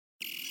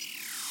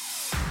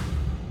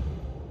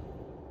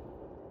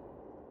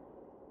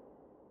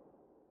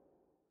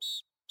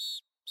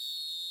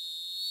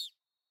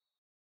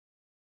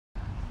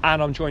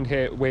And I'm joined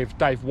here with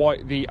Dave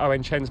White, the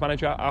ON Chenecks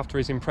manager, after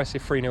his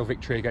impressive 3-0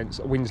 victory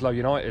against Winslow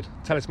United.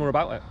 Tell us more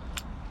about it.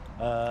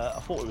 I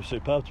thought it was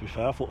superb, to be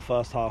fair. I thought the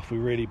first half we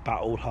really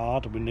battled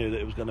hard, and we knew that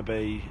it was going to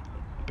be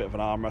a bit of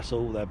an arm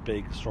wrestle. They're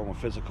big, strong and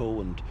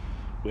physical, and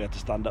we had to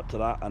stand up to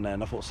that. And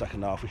then I thought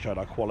second half we showed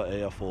our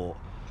quality. I thought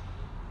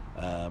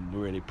we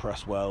really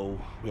pressed well.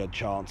 We had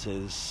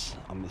chances,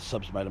 and the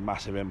subs made a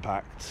massive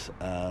impact.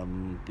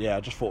 I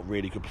just thought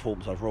really good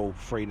performance overall.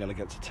 3-0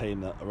 against a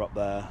team that are up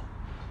there.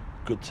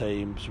 Good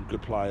team, some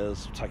good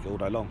players. Take it all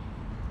day long.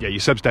 Yeah, your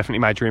subs definitely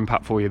made your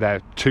impact for you there.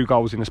 2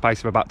 goals in the space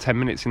of about 10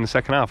 minutes in the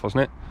second half,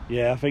 wasn't it?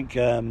 Yeah, I think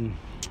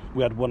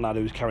we had one lad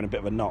who was carrying a bit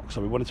of a knock, so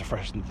we wanted to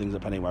freshen things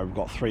up anyway. We've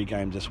got 3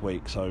 games this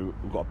week, so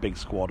we've got a big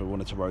squad. We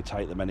wanted to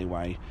rotate them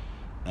anyway.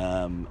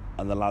 And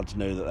the lads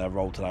knew that their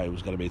role today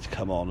was going to be to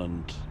come on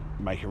and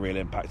make a real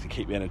impact and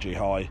keep the energy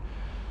high.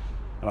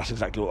 And that's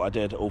exactly what I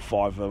did. All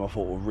 5 of them I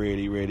thought were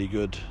really, really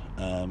good,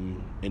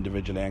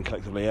 individually and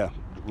collectively. Yeah,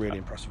 really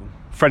impressive.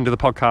 Friend of the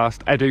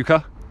podcast, Ed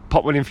Uka,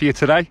 pop one in for you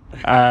today.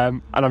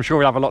 And I'm sure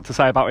we'll have a lot to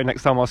say about it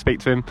next time I speak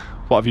to him.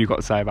 What have you got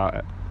to say about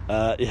it?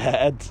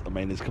 Ed,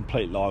 he's a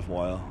complete live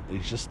wire.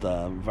 He's just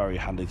very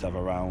handy to have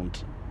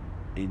around.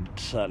 He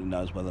certainly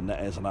knows where the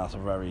net is, and that's a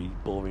very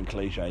boring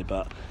cliche,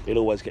 but he'll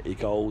always get you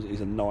goals. He's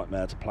a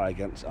nightmare to play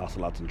against us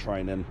lads in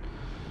training.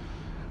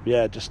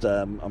 Yeah, just he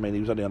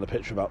was only on the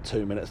pitch for about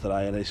 2 minutes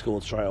today, and he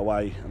scored straight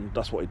away, and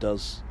that's what he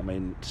does.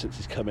 Since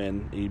he's come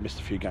in, he missed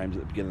a few games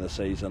at the beginning of the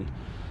season,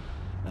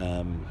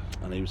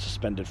 and he was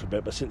suspended for a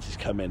bit, but since he's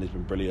come in, he's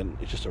been brilliant.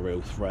 He's just a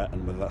real threat,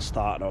 and whether that's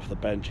starting off the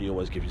bench, he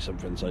always gives you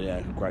something. So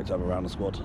yeah, great to have around the squad.